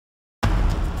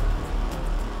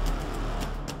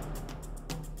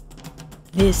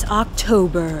This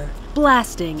October,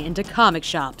 blasting into comic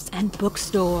shops and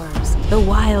bookstores, the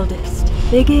wildest,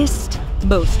 biggest,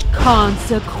 most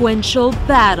consequential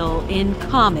battle in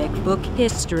comic book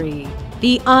history.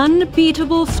 The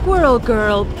unbeatable Squirrel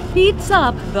Girl beats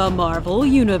up the Marvel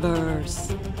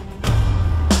Universe.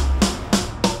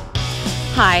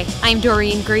 Hi, I'm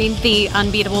Doreen Green, the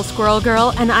unbeatable Squirrel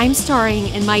Girl, and I'm starring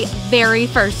in my very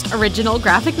first original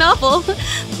graphic novel.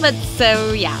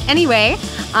 Anyway,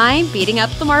 I'm beating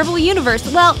up the Marvel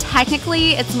Universe. Well,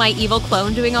 technically, it's my evil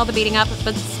clone doing all the beating up,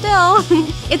 but still.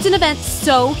 It's an event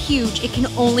so huge it can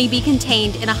only be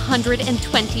contained in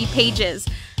 120 pages,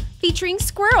 featuring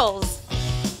squirrels.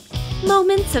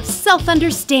 Moments of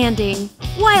self-understanding,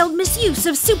 wild misuse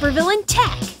of supervillain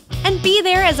tech, and be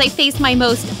there as I face my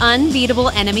most unbeatable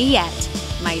enemy yet,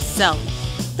 myself.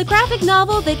 The graphic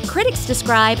novel that critics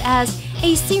describe as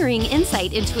a searing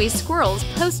insight into a squirrel's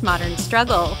postmodern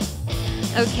struggle.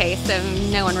 Okay, so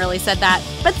no one really said that,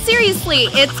 but seriously,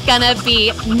 it's gonna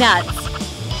be nuts.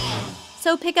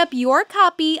 So pick up your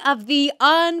copy of The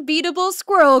Unbeatable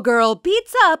Squirrel Girl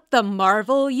Beats Up the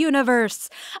Marvel Universe,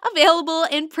 available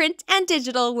in print and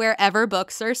digital wherever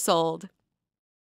books are sold.